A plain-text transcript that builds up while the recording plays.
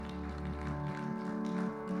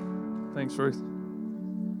Thanks, Ruth.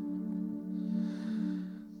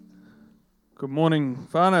 Good morning,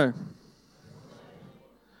 whānau.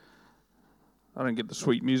 I don't get the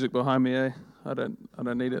sweet music behind me, eh? I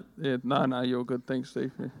don't need it. Yeah, no, you're good. Thanks,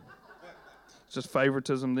 Steve. Yeah. It's just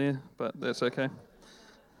favoritism there, but that's okay.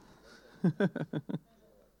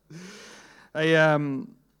 Hey,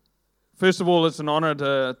 first of all, it's an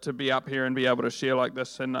honor to be up here and be able to share like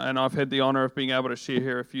this, and I've had the honor of being able to share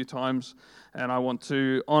here a few times, and I want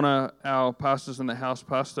to honor our pastors in the house,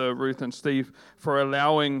 Pastor Ruth and Steve, for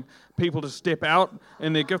allowing people to step out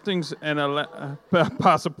in their giftings, and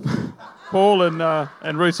Pastor Paul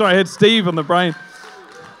and Ruth. Sorry, I had Steve on the brain.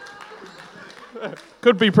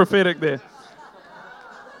 Could be prophetic there.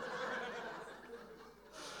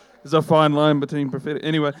 There's a fine line between prophetic.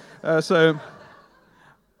 Anyway, so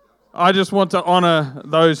I just want to honor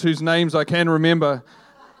those whose names I can remember,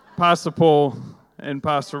 Pastor Paul and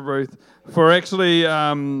Pastor Ruth, for actually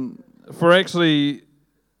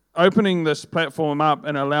opening this platform up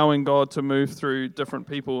and allowing God to move through different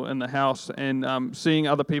people in the house and seeing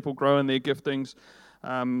other people grow in their giftings.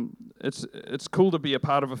 It's cool to be a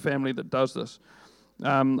part of a family that does this.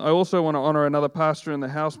 I also want to honor another pastor in the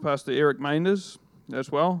house, Pastor Eric Mainders, as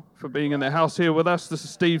well, for being in the house here with us. This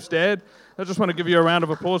is Steve's dad. I just want to give you a round of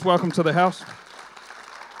applause. Welcome to the house.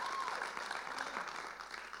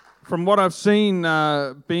 From what I've seen,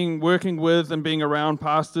 working with and being around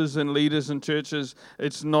pastors and leaders in churches,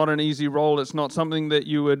 it's not an easy role. It's not something that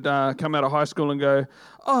you would come out of high school and go,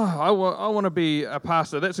 I want to be a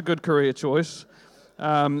pastor. That's a good career choice.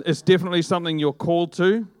 It's definitely something you're called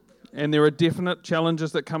to, and there are definite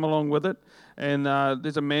challenges that come along with it. And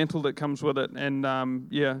there's a mantle that comes with it. And I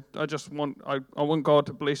want God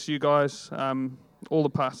to bless you guys, all the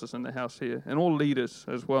pastors in the house here, and all leaders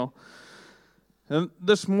as well. And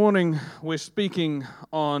this morning we're speaking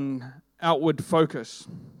on outward focus,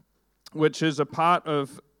 which is a part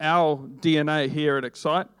of our DNA here at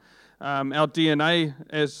Excite. Our DNA,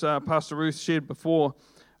 as Pastor Ruth shared before,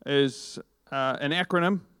 is an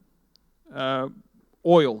acronym,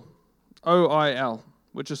 OIL, O-I-L,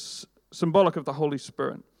 which is symbolic of the Holy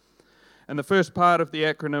Spirit. And the first part of the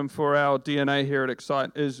acronym for our DNA here at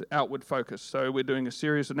Excite is outward focus. So we're doing a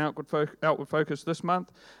series on outward focus this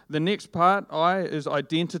month. The next part, I, is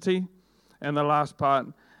identity, and the last part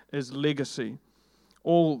is legacy.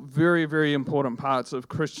 All very, very important parts of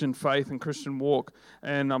Christian faith and Christian walk.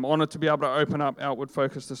 And I'm honored to be able to open up outward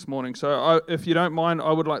focus this morning. So if you don't mind,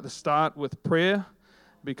 I would like to start with prayer,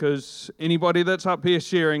 because anybody that's up here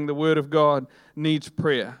sharing the Word of God needs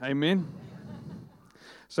prayer. Amen?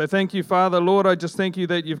 So thank you, Father. Lord, I just thank you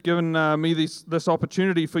that you've given me this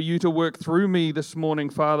opportunity for you to work through me this morning,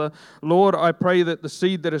 Father. Lord, I pray that the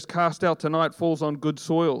seed that is cast out tonight falls on good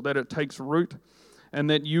soil, that it takes root, and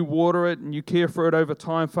that you water it and you care for it over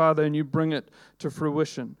time, Father, and you bring it to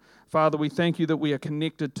fruition. Father, we thank you that we are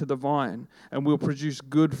connected to the vine and we'll produce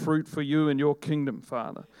good fruit for you and your kingdom,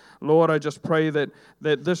 Father. Lord, I just pray that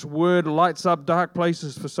this word lights up dark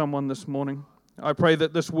places for someone this morning. I pray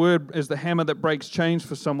that this word is the hammer that breaks chains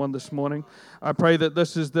for someone this morning. I pray that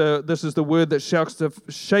this is the word that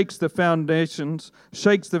shakes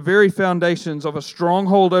the very foundations of a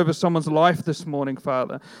stronghold over someone's life this morning,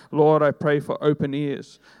 Father. Lord, I pray for open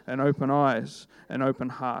ears and open eyes and open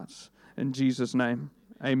hearts. In Jesus' name,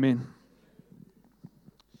 amen.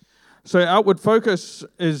 So outward focus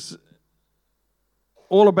is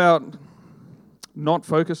all about not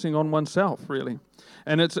focusing on oneself, really.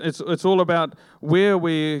 And it's all about where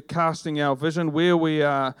we're casting our vision, where we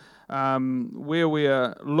are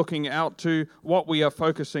looking out to, what we are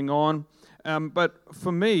focusing on. But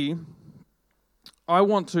for me, I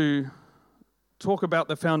want to talk about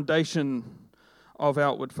the foundation of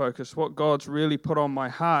outward focus, what God's really put on my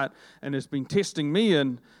heart and has been testing me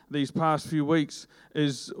in these past few weeks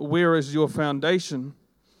is, where is your foundation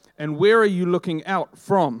and where are you looking out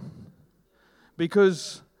from?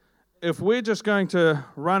 Because if we're just going to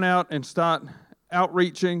run out and start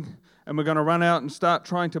outreaching and we're going to run out and start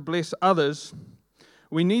trying to bless others,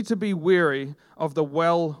 we need to be wary of the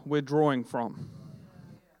well we're drawing from.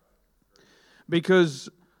 Because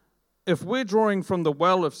if we're drawing from the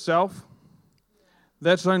well of self,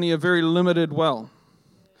 that's only a very limited well.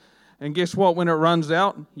 And guess what? When it runs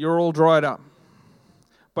out, you're all dried up.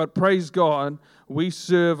 But praise God, we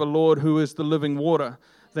serve a Lord who is the living water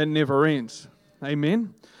that never ends.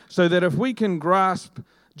 Amen? So that if we can grasp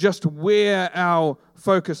just where our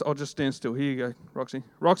focus... I'll just stand still. Here you go, Roxy.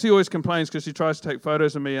 Roxy always complains because she tries to take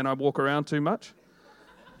photos of me and I walk around too much.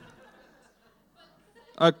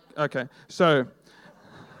 Okay, so...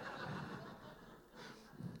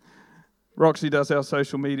 Roxy does our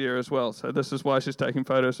social media as well, so this is why she's taking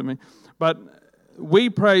photos of me. But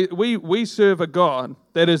we serve a God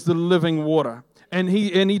that is the living water. And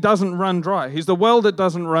he doesn't run dry. He's the well that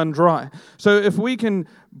doesn't run dry. So if we can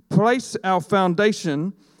place our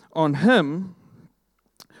foundation on Him,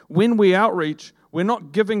 when we outreach, we're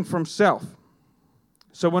not giving from self.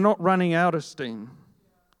 So we're not running out of steam.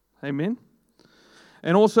 Amen?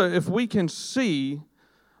 And also, if we can see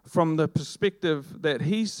from the perspective that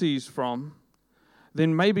He sees from,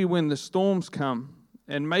 then maybe when the storms come,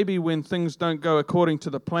 and maybe when things don't go according to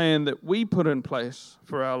the plan that we put in place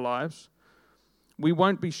for our lives, we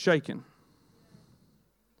won't be shaken.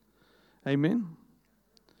 Amen?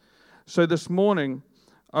 So this morning,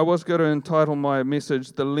 I was going to entitle my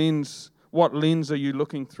message, "The Lens, What Lens Are You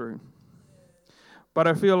Looking Through?" But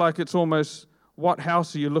I feel like it's almost, what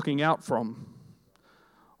house are you looking out from?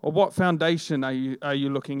 Or what foundation are you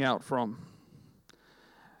looking out from?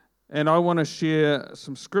 And I want to share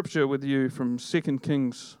some scripture with you from 2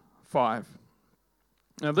 Kings 5.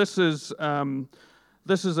 Now this is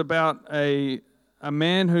about a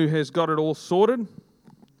man who has got it all sorted,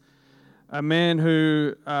 a man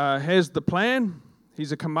who has the plan.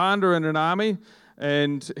 He's a commander in an army,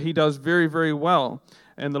 and he does very, very well.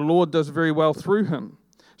 And the Lord does very well through him.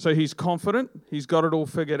 So he's confident, he's got it all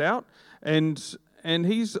figured out, and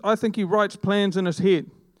I think he writes plans in his head.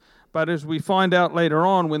 But as we find out later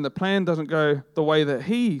on, when the plan doesn't go the way that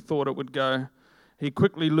he thought it would go, he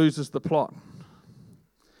quickly loses the plot.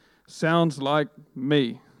 Sounds like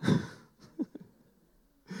me.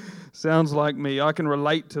 Sounds like me. I can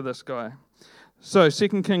relate to this guy. So,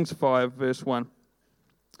 2 Kings 5, verse 1.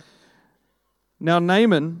 Now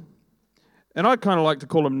Naaman, and I kind of like to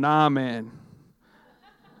call him Naaman,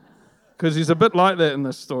 because he's a bit like that in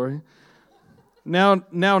this story. Now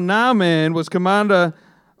Naaman was commander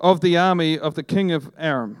of the army of the king of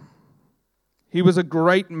Aram. He was a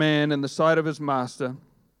great man in the sight of his master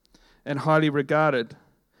and highly regarded,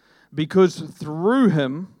 because through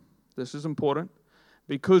him, this is important,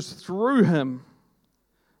 because through him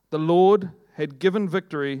the Lord had given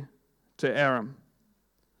victory to Aram.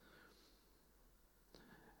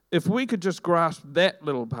 If we could just grasp that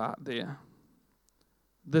little part there,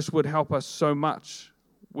 this would help us so much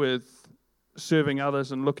with serving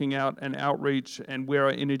others and looking out and outreach and where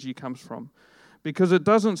our energy comes from. Because it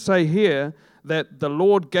doesn't say here that the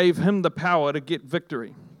Lord gave him the power to get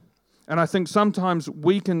victory. And I think sometimes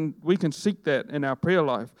we can seek that in our prayer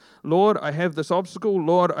life. Lord, I have this obstacle.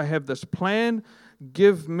 Lord, I have this plan.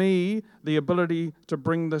 Give me the ability to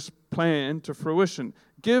bring this plan to fruition.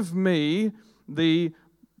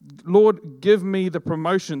 Lord, give me the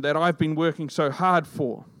promotion that I've been working so hard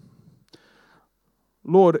for.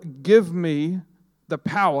 Lord, give me the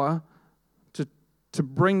power to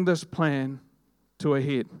bring this plan to a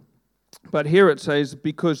head. But here it says,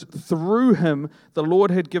 because through him the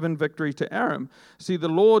Lord had given victory to Aram. See,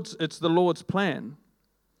 it's the Lord's plan,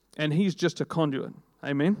 and he's just a conduit.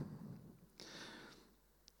 Amen?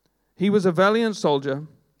 He was a valiant soldier,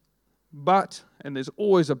 but, and there's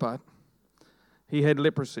always a but, he had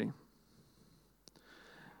leprosy.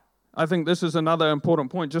 I think this is another important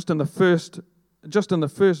point. Just in the first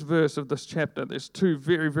verse of this chapter, there's two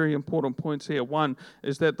very, very important points here. One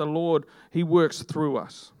is that the Lord, he works through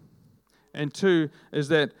us. And two is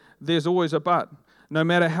that there's always a but. No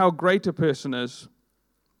matter how great a person is,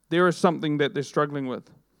 there is something that they're struggling with.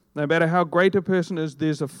 No matter how great a person is,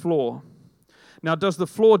 there's a flaw. Now, does the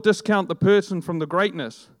flaw discount the person from the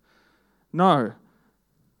greatness? No.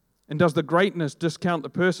 And does the greatness discount the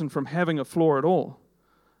person from having a flaw at all?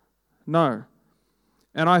 No.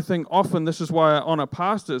 And I think often, this is why I honor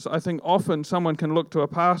pastors, I think often someone can look to a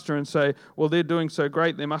pastor and say, well, they're doing so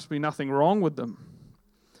great, there must be nothing wrong with them.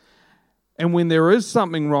 And when there is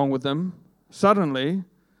something wrong with them, suddenly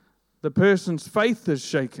the person's faith is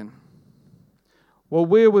shaken. Well,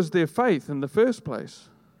 where was their faith in the first place?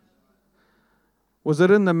 Was it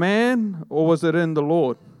in the man or was it in the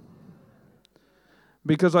Lord?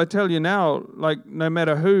 Because I tell you now, like no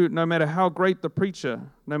matter how great the preacher,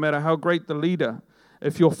 no matter how great the leader,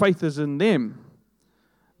 if your faith is in them,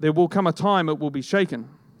 there will come a time it will be shaken.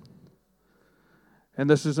 And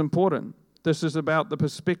this is important. This is about the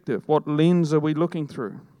perspective. What lens are we looking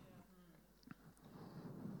through?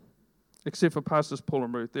 Except for Pastors Paul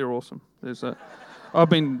and Ruth, they're awesome. I've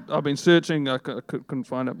been searching, I couldn't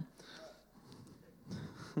find them.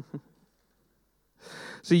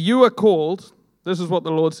 See, you are called. This is what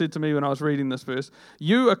the Lord said to me when I was reading this verse.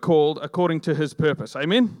 You are called according to his purpose.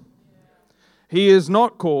 Amen? He is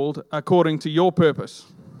not called according to your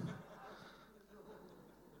purpose.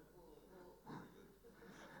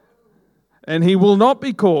 and he will not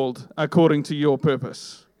be called according to your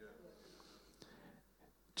purpose.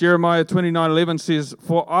 Jeremiah 29:11 says,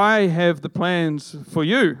 "For I have the plans for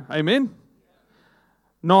you." Amen?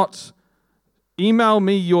 Not email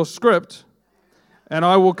me your script and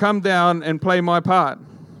I will come down and play my part.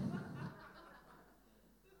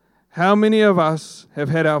 How many of us have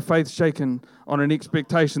had our faith shaken on an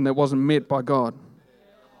expectation that wasn't met by God?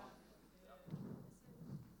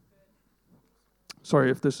 Sorry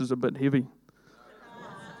if this is a bit heavy.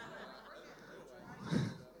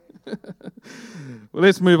 Well,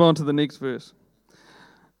 let's move on to the next verse.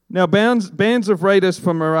 Now, bands of raiders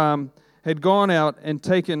from Aram had gone out and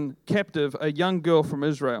taken captive a young girl from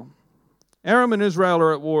Israel. Aram and Israel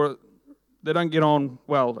are at war. They don't get on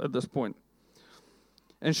well at this point.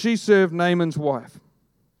 And she served Naaman's wife.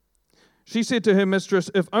 She said to her mistress,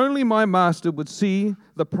 "If only my master would see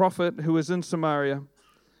the prophet who is in Samaria,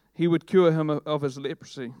 he would cure him of his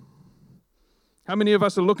leprosy." How many of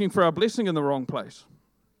us are looking for our blessing in the wrong place?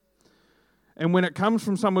 And when it comes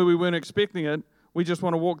from somewhere we weren't expecting it, we just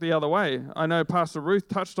want to walk the other way. I know Pastor Ruth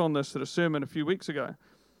touched on this at a sermon a few weeks ago,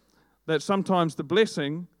 that sometimes the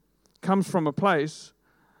blessing comes from a place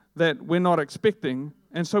that we're not expecting,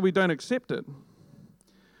 and so we don't accept it.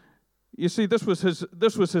 You see, this was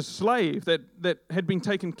his slave that had been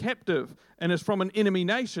taken captive and is from an enemy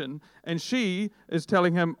nation, and she is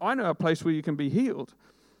telling him, "I know a place where you can be healed."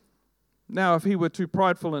 Now, if he were too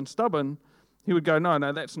prideful and stubborn, he would go, no,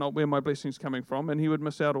 that's not where my blessing's coming from, and he would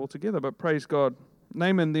miss out altogether. But praise God.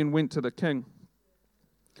 Naaman then went to the king.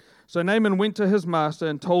 So Naaman went to his master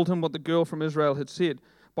and told him what the girl from Israel had said.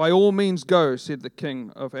 "By all means go," said the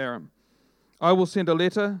king of Aram. "I will send a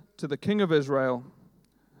letter to the king of Israel."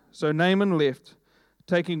 So Naaman left,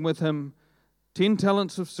 taking with him 10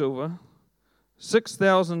 talents of silver,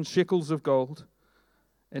 6,000 shekels of gold,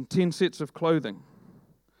 and 10 sets of clothing.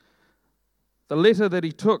 The letter that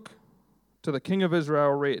he took to the king of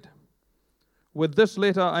Israel read, "With this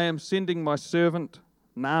letter I am sending my servant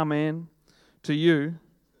Naaman to you,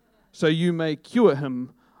 so you may cure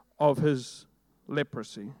him of his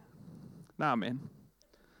leprosy." Naaman.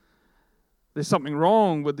 There's something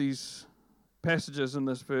wrong with these passages in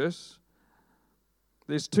this verse.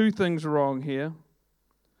 There's two things wrong here.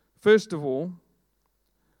 First of all,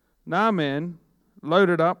 Naaman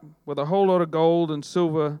loaded up with a whole lot of gold and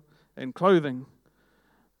silver and clothing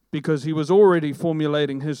because he was already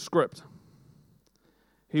formulating his script.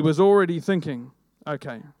 He was already thinking,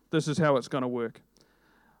 okay, this is how it's going to work.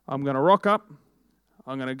 I'm going to rock up,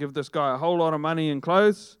 I'm going to give this guy a whole lot of money and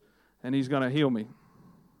clothes, and he's going to heal me.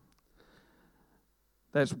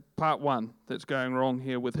 That's part one that's going wrong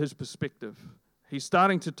here with his perspective. He's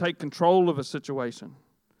starting to take control of a situation,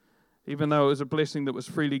 even though it was a blessing that was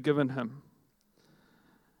freely given him.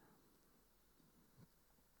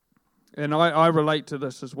 And I relate to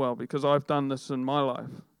this as well, because I've done this in my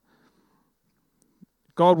life.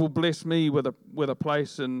 God will bless me with a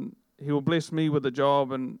place, and He will bless me with a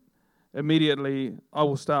job, and immediately I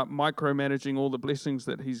will start micromanaging all the blessings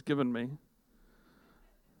that He's given me,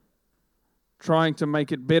 trying to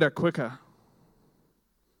make it better quicker,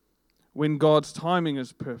 when God's timing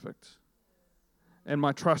is perfect, and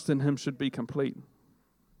my trust in Him should be complete.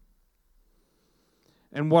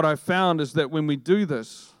 And what I've found is that when we do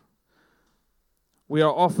this, we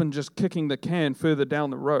are often just kicking the can further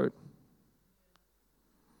down the road.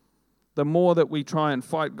 The more that we try and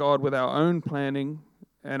fight God with our own planning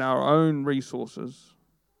and our own resources,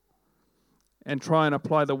 and try and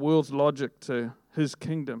apply the world's logic to His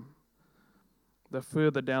kingdom, the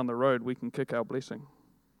further down the road we can kick our blessing.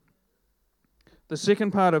 The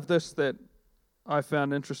second part of this that I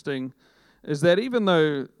found interesting is that even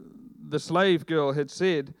though the slave girl had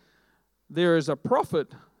said, "There is a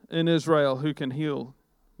prophet in Israel who can heal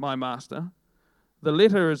my master," the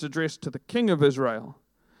letter is addressed to the king of Israel.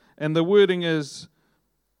 And the wording is,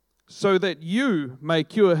 "so that you may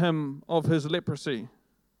cure him of his leprosy."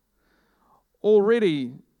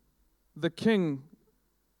 Already the king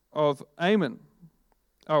of Aram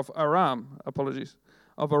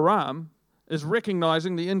is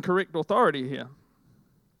recognizing the incorrect authority here.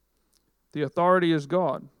 The authority is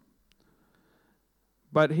God.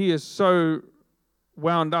 But he is so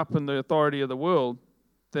wound up in the authority of the world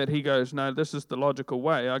that he goes, no, this is the logical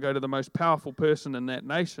way. I go to the most powerful person in that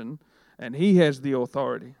nation, and he has the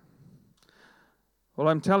authority. Well,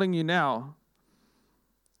 I'm telling you now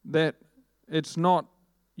that it's not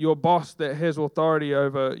your boss that has authority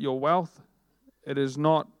over your wealth. It is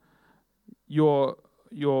not your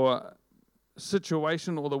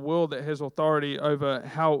situation or the world that has authority over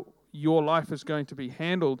how your life is going to be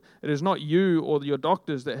handled. It is not you or your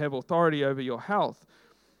doctors that have authority over your health.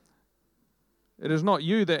 It is not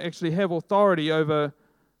you that actually have authority over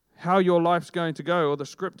how your life's going to go or the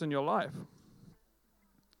script in your life.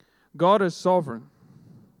 God is sovereign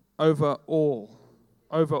over all.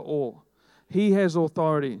 Over all. He has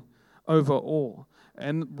authority over all.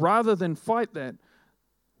 And rather than fight that,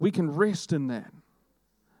 we can rest in that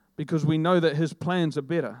because we know that His plans are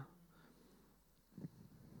better.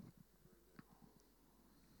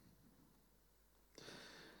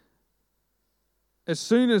 As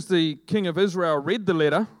soon as the king of Israel read the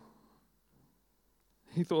letter,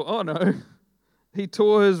 he thought, oh no. He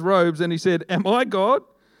tore his robes and he said, am I God?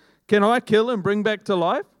 Can I kill and bring back to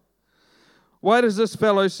life? Why does this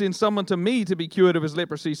fellow send someone to me to be cured of his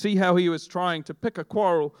leprosy? See how he was trying to pick a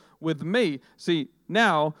quarrel with me. See,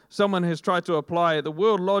 now someone has tried to apply the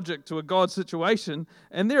world logic to a God situation,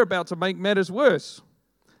 and they're about to make matters worse.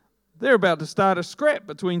 They're about to start a scrap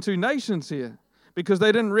between two nations here because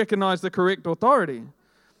they didn't recognize the correct authority.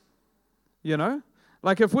 You know?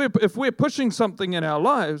 Like if we're pushing something in our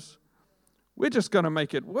lives, we're just going to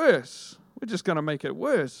make it worse. We're just going to make it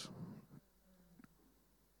worse.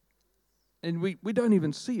 And we don't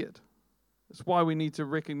even see it. That's why we need to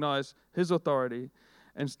recognize His authority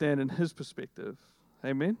and stand in His perspective.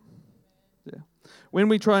 Amen? Yeah. When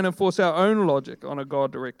we try and enforce our own logic on a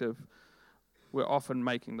God directive, we're often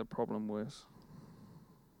making the problem worse.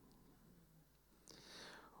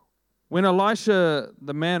 When Elisha,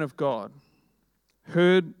 the man of God,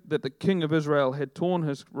 heard that the king of Israel had torn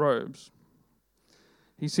his robes,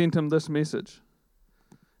 he sent him this message.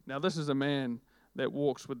 Now, this is a man that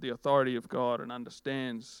walks with the authority of God and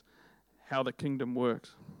understands how the kingdom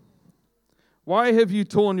works. Why have you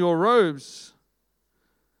torn your robes?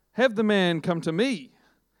 Have the man come to me,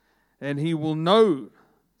 and he will know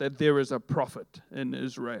that there is a prophet in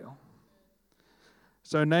Israel.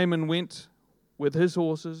 So Naaman went with his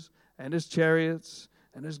horses and his chariots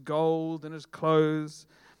and his gold and his clothes,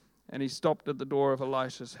 and he stopped at the door of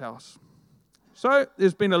Elisha's house. So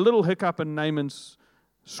there's been a little hiccup in Naaman's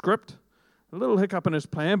script, a little hiccup in his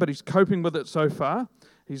plan, but he's coping with it so far.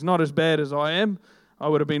 He's not as bad as I am. I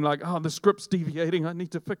would have been like, oh, the script's deviating. I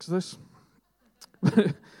need to fix this.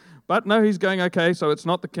 But no, he's going, okay, so it's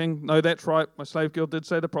not the king. No, that's right. My slave girl did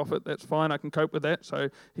say the prophet. That's fine. I can cope with that. So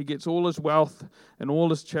he gets all his wealth and all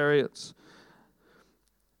his chariots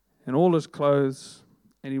and all his clothes,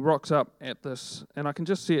 and he rocks up at this. And I can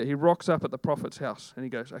just see it. He rocks up at the prophet's house, and he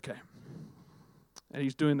goes, okay. And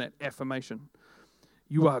he's doing that affirmation.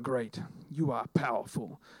 You are great. You are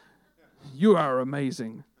powerful. You are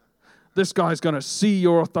amazing. This guy's going to see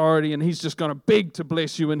your authority, and he's just going to beg to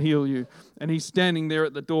bless you and heal you. And he's standing there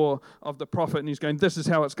at the door of the prophet, and he's going, this is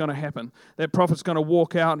how it's going to happen. That prophet's going to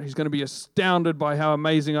walk out, and he's going to be astounded by how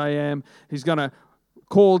amazing I am. He's going to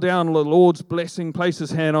call down the Lord's blessing, place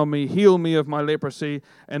his hand on me, heal me of my leprosy,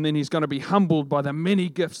 and then he's going to be humbled by the many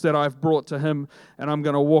gifts that I've brought to him, and I'm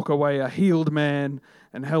going to walk away a healed man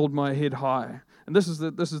and held my head high. And this is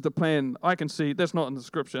the plan I can see. That's not in the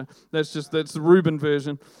scripture. That's the Reuben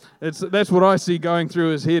version. That's what I see going through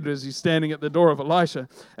his head as he's standing at the door of Elisha.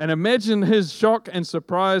 And imagine his shock and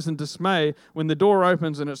surprise and dismay when the door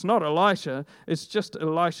opens and it's not Elisha, it's just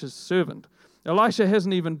Elisha's servant. Elisha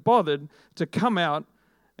hasn't even bothered to come out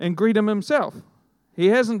and greet him himself. He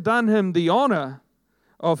hasn't done him the honor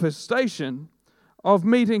of his station of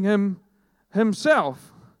meeting him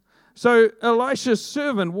himself. So Elisha's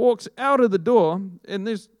servant walks out of the door, and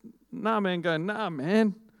there's Naaman going, nah,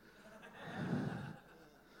 man.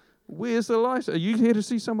 Where's Elisha? Are you here to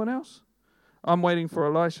see someone else? I'm waiting for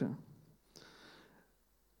Elisha.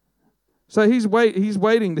 So he's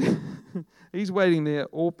waiting there. He's waiting there,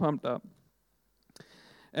 all pumped up.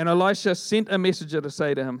 And Elisha sent a messenger to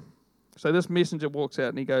say to him. So this messenger walks out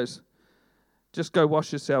and he goes, just go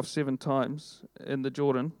wash yourself 7 times in the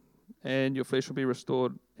Jordan, and your flesh will be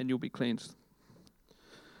restored and you'll be cleansed.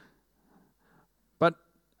 But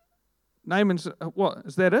Naaman's, what,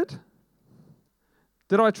 is that it?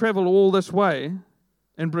 Did I travel all this way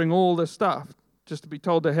and bring all this stuff just to be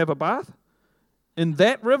told to have a bath? In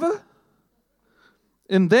that river?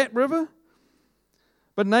 In that river?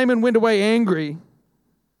 But Naaman went away angry.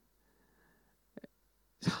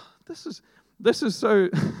 This is so,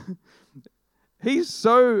 he's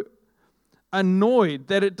so annoyed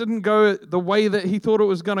that it didn't go the way that he thought it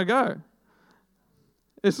was going to go.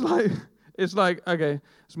 It's like, okay,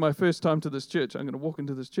 it's my first time to this church. I'm going to walk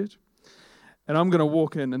into this church, and I'm going to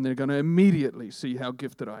walk in, and they're going to immediately see how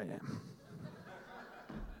gifted I am.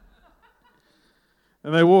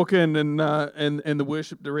 And they walk in, and the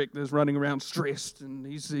worship director's running around stressed, and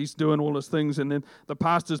he's doing all his things, and then the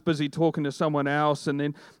pastor's busy talking to someone else, and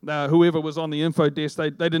then whoever was on the info desk, they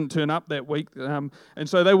didn't turn up that week, and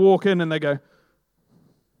so they walk in and they go,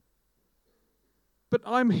 But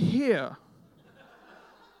I'm here.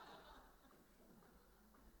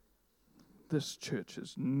 This church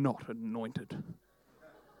is not anointed.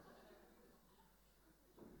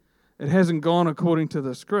 It hasn't gone according to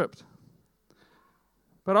the script.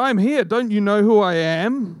 But I'm here. Don't you know who I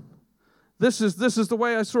am? This is the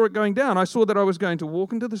way I saw it going down. I saw that I was going to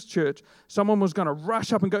walk into this church. Someone was going to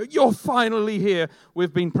rush up and go, "You're finally here.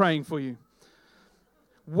 We've been praying for you.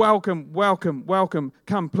 Welcome, welcome, welcome.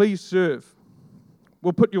 Come, please serve.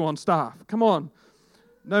 We'll put you on staff. Come on.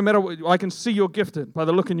 No matter what, I can see you're gifted by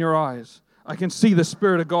the look in your eyes. I can see the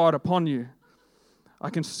Spirit of God upon you. I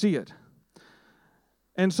can see it."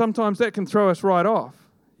 And sometimes that can throw us right off.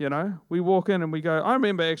 You know, we walk in and we go. I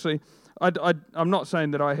remember actually. I'm not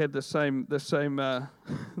saying that I had the same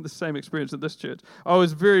experience at this church. I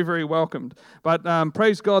was very, very welcomed. But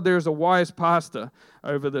praise God, there is a wise pastor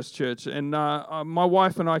over this church. And my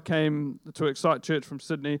wife and I came to Excite Church from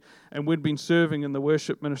Sydney, and we'd been serving in the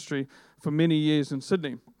worship ministry for many years in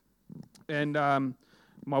Sydney. And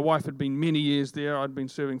my wife had been many years there. I'd been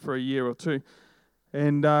serving for a year or two.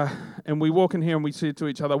 And we walk in here and we say to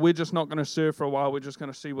each other, we're just not going to serve for a while. We're just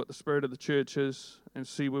going to see what the spirit of the church is and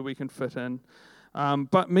see where we can fit in.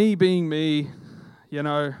 But me being me, you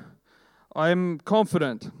know, I'm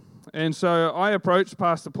confident. And so I approached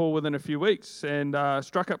Pastor Paul within a few weeks and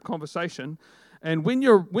struck up conversation. And when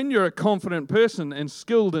you're a confident person and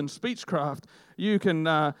skilled in speechcraft, you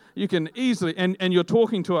can easily, and you're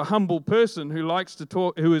talking to a humble person who likes to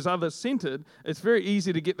talk, who is others-centered, it's very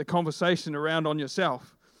easy to get the conversation around on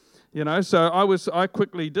yourself, you know. So I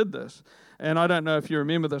quickly did this, and I don't know if you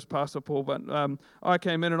remember this, Pastor Paul, but I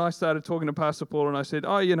came in and I started talking to Pastor Paul, and I said,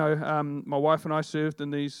 my wife and I served in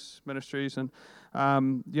these ministries, and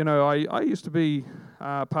I used to be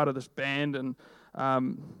part of this band, and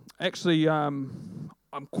actually I'm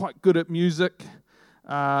quite good at music.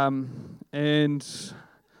 And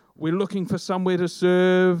we're looking for somewhere to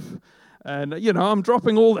serve, and I'm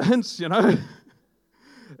dropping all the hints,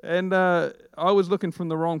 and I was looking from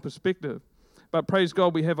the wrong perspective. But praise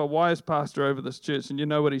God, we have a wise pastor over this church, and you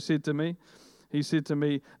know what he said to me? He said to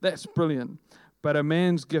me, "That's brilliant, but a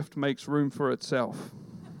man's gift makes room for itself."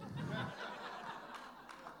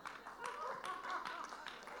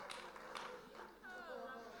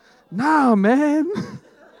 Nah, man.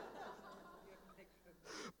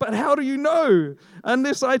 But how do you know?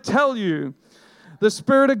 Unless I tell you. The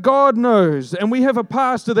Spirit of God knows. And we have a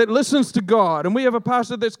pastor that listens to God. And we have a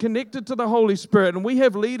pastor that's connected to the Holy Spirit. And we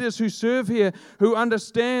have leaders who serve here who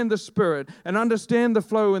understand the Spirit and understand the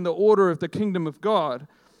flow and the order of the kingdom of God.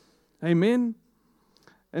 Amen?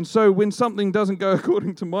 And so when something doesn't go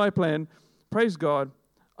according to my plan, praise God,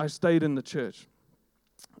 I stayed in the church.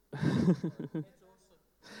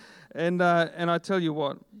 And I tell you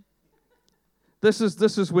what. This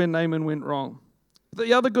is where Naaman went wrong.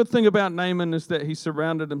 The other good thing about Naaman is that he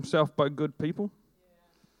surrounded himself by good people.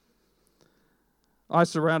 I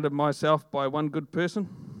surrounded myself by one good person,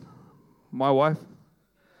 my wife.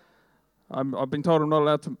 I've been told I'm not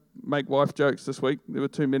allowed to make wife jokes this week. There were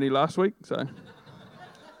too many last week, so.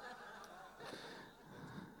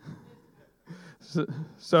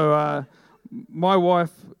 So my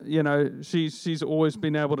wife, she's always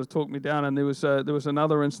been able to talk me down, and there was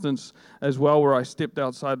another instance as well where I stepped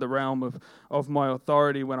outside the realm of my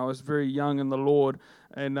authority when I was very young in the Lord,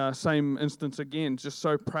 and same instance again, just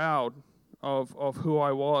so proud of who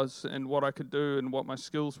I was and what I could do and what my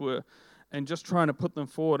skills were, and just trying to put them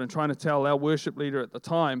forward and trying to tell our worship leader at the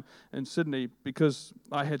time in Sydney, because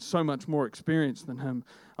I had so much more experience than him.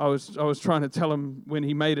 I was trying to tell him when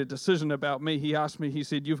he made a decision about me. He asked me, he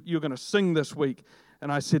said, "You're going to sing this week."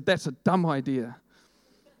 And I said, "That's a dumb idea.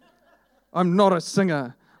 I'm not a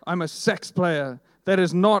singer. I'm a sax player. That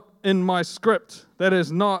is not in my script. That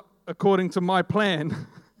is not according to my plan."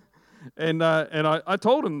 And I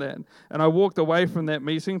told him that. And I walked away from that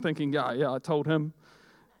meeting thinking, yeah, I told him.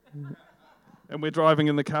 And we're driving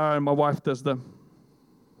in the car, and my wife does the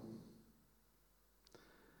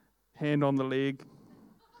hand on the leg.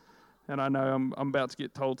 And I know I'm about to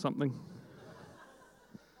get told something.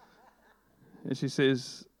 And she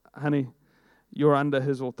says, "Honey, you're under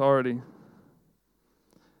his authority.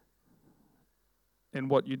 And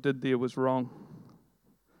what you did there was wrong.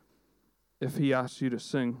 If he asks you to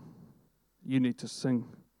sing, you need to sing."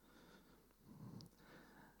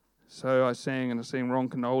 So I sang, and I sang Ron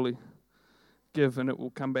Canoli, "Give and it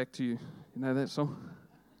will come back to you." You know that song?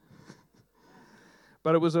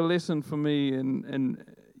 But it was a lesson for me, and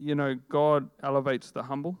God elevates the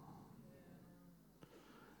humble.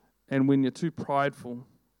 And when you're too prideful,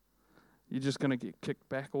 you're just going to get kicked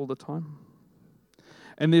back all the time.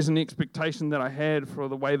 And there's an expectation that I had for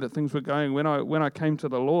the way that things were going. When I came to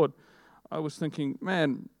the Lord, I was thinking,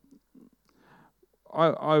 man,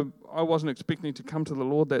 I wasn't expecting to come to the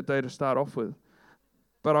Lord that day to start off with.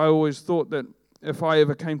 But I always thought that if I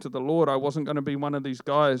ever came to the Lord, I wasn't going to be one of these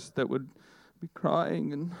guys that would be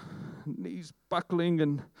crying and knees buckling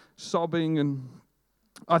and sobbing. And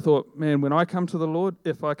I thought, man, when I come to the Lord,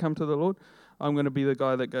 if I come to the Lord, I'm going to be the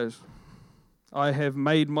guy that goes, I have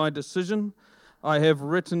made my decision. I have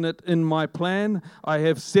written it in my plan. I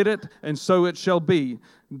have said it, and so it shall be.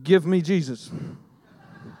 Give me Jesus.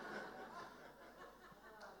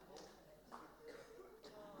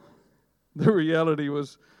 The reality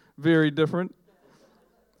was very different.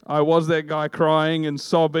 I was that guy crying and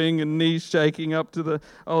sobbing and knees shaking up to the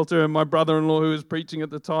altar, and my brother-in-law who was preaching at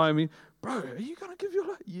the time, he, bro, are you going to give your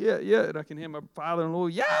life? Yeah. And I can hear my father-in-law,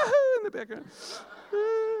 yahoo, in the background.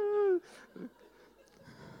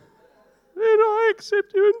 And I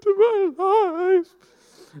accept you into my life.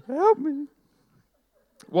 Help me.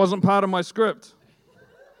 Wasn't part of my script.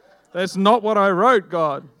 That's not what I wrote,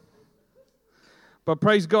 God. But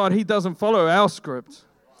praise God, He doesn't follow our script.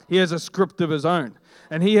 He has a script of His own.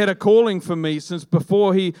 And He had a calling for me since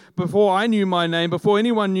before I knew my name, before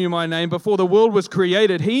anyone knew my name, before the world was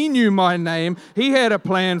created. He knew my name. He had a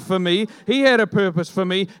plan for me. He had a purpose for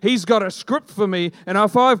me. He's got a script for me. And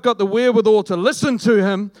if I've got the wherewithal to listen to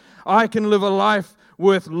Him, I can live a life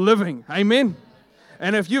worth living. Amen?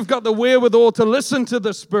 And if you've got the wherewithal to listen to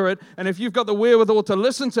the Spirit, and if you've got the wherewithal to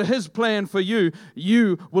listen to His plan for you,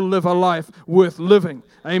 you will live a life worth living.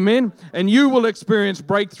 Amen? And you will experience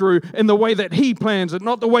breakthrough in the way that He plans it,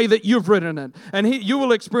 not the way that you've written it. And you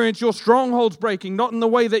will experience your strongholds breaking, not in the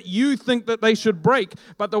way that you think that they should break,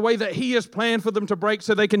 but the way that He has planned for them to break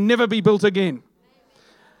so they can never be built again.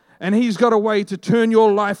 And He's got a way to turn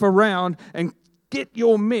your life around and get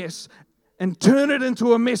your mess and turn it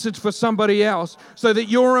into a message for somebody else so that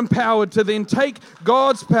you're empowered to then take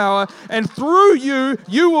God's power, and through you,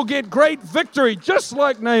 you will get great victory, just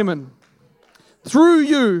like Naaman. Through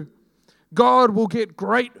you, God will get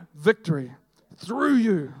great victory. Through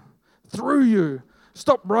you.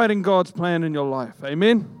 Stop writing God's plan in your life.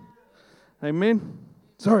 Amen? Amen?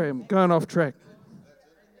 Sorry, I'm going off track.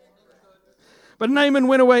 But Naaman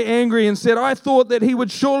went away angry and said, I thought that he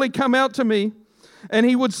would surely come out to me, and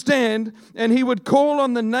he would stand, and he would call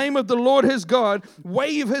on the name of the Lord his God,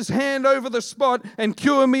 wave his hand over the spot, and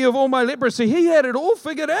cure me of all my leprosy. He had it all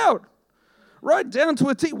figured out, right down to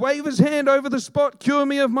a T. Wave his hand over the spot, cure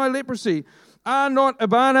me of my leprosy. Are not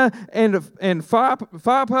Abana and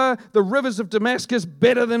Pharpar, the rivers of Damascus,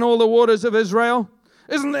 better than all the waters of Israel?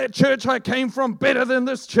 Isn't that church I came from better than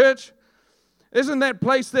this church? Isn't that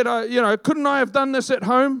place that couldn't I have done this at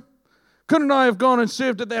home? Couldn't I have gone and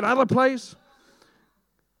served at that other place?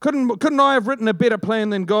 Couldn't I have written a better plan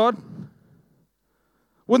than God?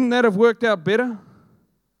 Wouldn't that have worked out better?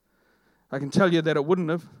 I can tell you that it wouldn't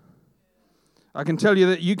have. I can tell you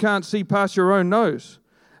that you can't see past your own nose.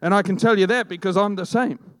 And I can tell you that because I'm the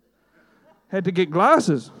same. Had to get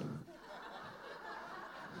glasses.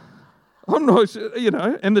 I'm not,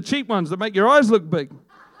 and the cheap ones that make your eyes look big.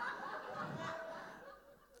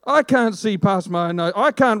 I can't see past my own nose.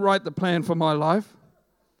 I can't write the plan for my life.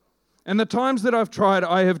 And the times that I've tried,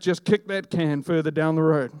 I have just kicked that can further down the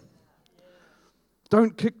road.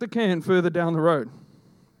 Don't kick the can further down the road.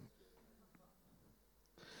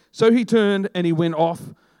 So he turned and he went off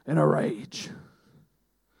in a rage.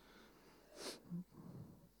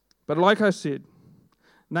 But like I said,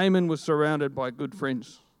 Naaman was surrounded by good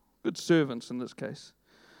friends, good servants in this case.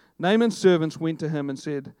 Naaman's servants went to him and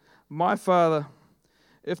said, my father,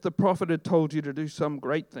 if the prophet had told you to do some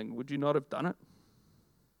great thing, would you not have done it?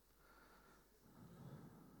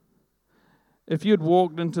 If you had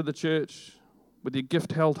walked into the church with your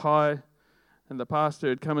gift held high and the pastor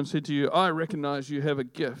had come and said to you, I recognize you have a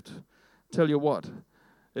gift. Tell you what,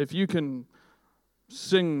 if you can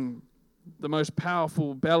sing the most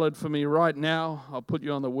powerful ballad for me right now, I'll put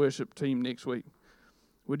you on the worship team next week.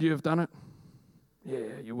 Would you have done it?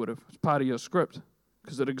 Yeah, you would have. It's part of your script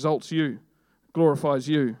because it exalts you, glorifies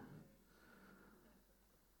you.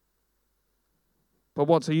 But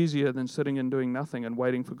what's easier than sitting and doing nothing and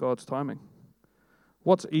waiting for God's timing?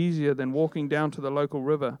 What's easier than walking down to the local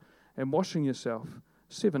river and washing yourself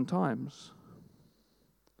 7 times?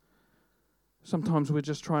 Sometimes we're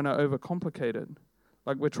just trying to overcomplicate it.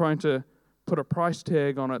 Like we're trying to put a price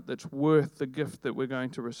tag on it that's worth the gift that we're going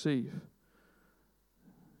to receive.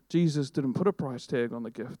 Jesus didn't put a price tag on the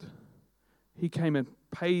gift. He came and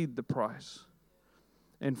paid the price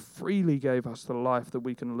and freely gave us the life that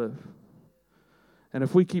we can live. And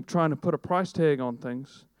if we keep trying to put a price tag on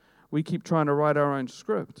things, we keep trying to write our own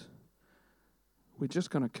script, we're just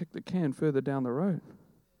going to kick the can further down the road.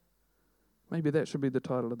 Maybe that should be the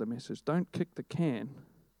title of the message. Don't kick the can.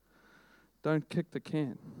 Don't kick the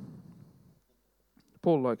can.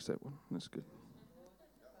 Paul likes that one. That's good.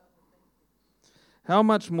 How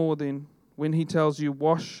much more then when he tells you,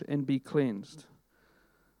 wash and be cleansed?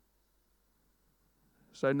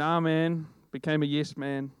 So Naaman became a yes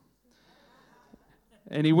man.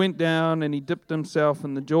 And he went down and he dipped himself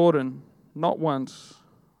in the Jordan, not once,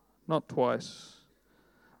 not twice,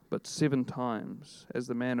 but 7 times, as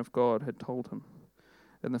the man of God had told him.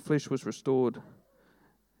 And the flesh was restored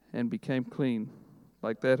and became clean,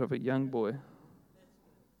 like that of a young boy.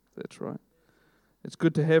 That's right. It's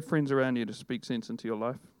good to have friends around you to speak sense into your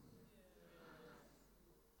life.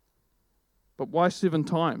 But why 7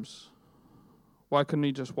 times? Why couldn't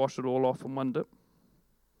he just wash it all off in one dip?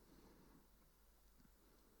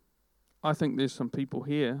 I think there's some people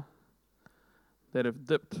here that have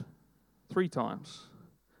dipped 3 times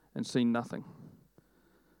and seen nothing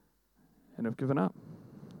and have given up.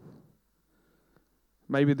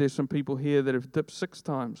 Maybe there's some people here that have dipped 6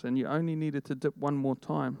 times and you only needed to dip 1 more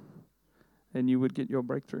time and you would get your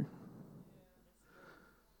breakthrough.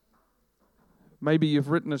 Maybe you've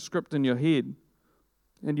written a script in your head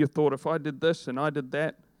and you thought, if I did this and I did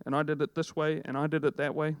that and I did it this way and I did it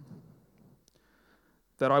that way,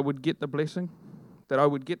 that I would get the blessing, that I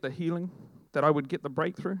would get the healing, that I would get the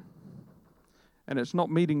breakthrough. And it's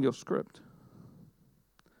not meeting your script.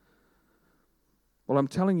 Well, I'm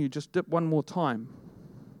telling you, just dip 1 more time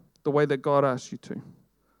the way that God asked you to.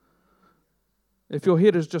 If your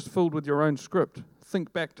head is just filled with your own script,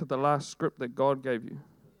 think back to the last script that God gave you.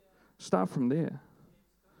 Start from there.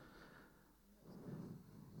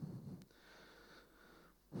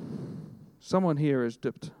 Someone here has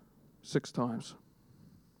dipped 6 times.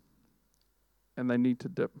 And they need to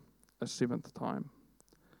dip a 7th time.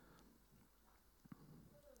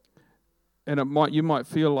 And you might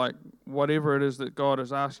feel like whatever it is that God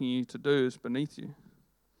is asking you to do is beneath you.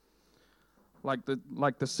 Like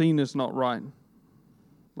the scene is not right.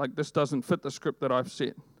 Like this doesn't fit the script that I've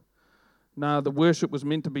set. No, the worship was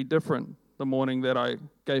meant to be different the morning that I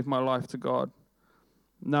gave my life to God.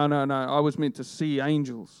 No. I was meant to see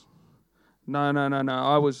angels. No.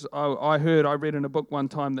 I read in a book one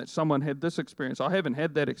time that someone had this experience. I haven't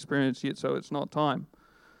had that experience yet, so it's not time.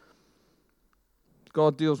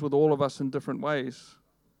 God deals with all of us in different ways.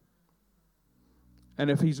 And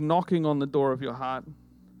if He's knocking on the door of your heart,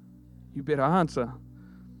 you better answer.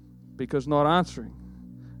 Because not answering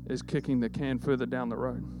is kicking the can further down the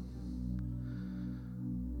road.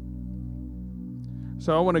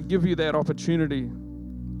 So I want to give you that opportunity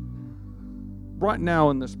right now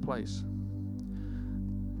in this place.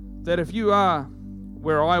 That if you are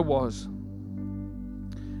where I was,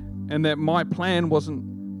 and that my plan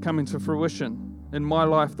wasn't coming to fruition in my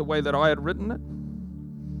life the way that I had written it,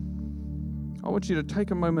 I want you to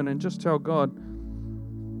take a moment and just tell God,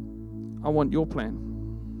 I want your plan.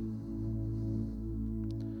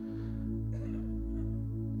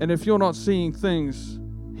 And if you're not seeing things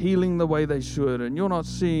healing the way they should, and you're not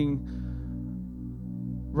seeing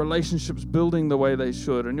relationships building the way they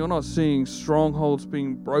should, and you're not seeing strongholds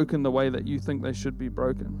being broken the way that you think they should be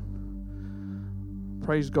broken,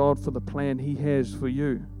 praise God for the plan He has for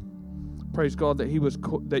you. Praise God that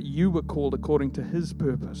that you were called according to His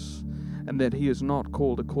purpose, and that He is not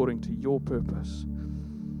called according to your purpose.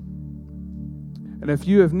 And if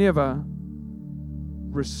you have never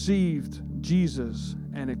received Jesus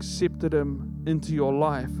and accepted Him into your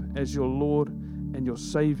life as your Lord and your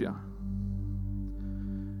Savior,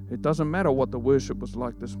 it doesn't matter what the worship was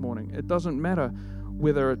like this morning. It doesn't matter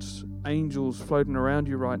whether it's angels floating around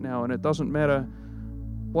you right now, and it doesn't matter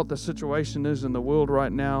what the situation is in the world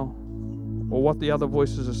right now or what the other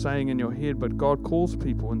voices are saying in your head, but God calls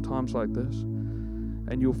people in times like this,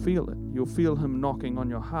 and you'll feel it. You'll feel Him knocking on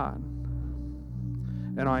your heart.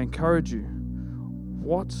 And I encourage you,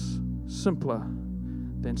 what's simpler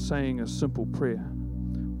than saying a simple prayer?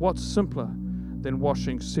 What's simpler than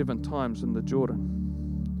washing 7 times in the Jordan?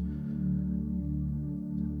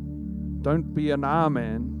 Don't be an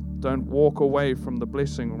Naaman. Don't walk away from the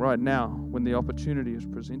blessing right now when the opportunity is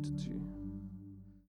presented to you.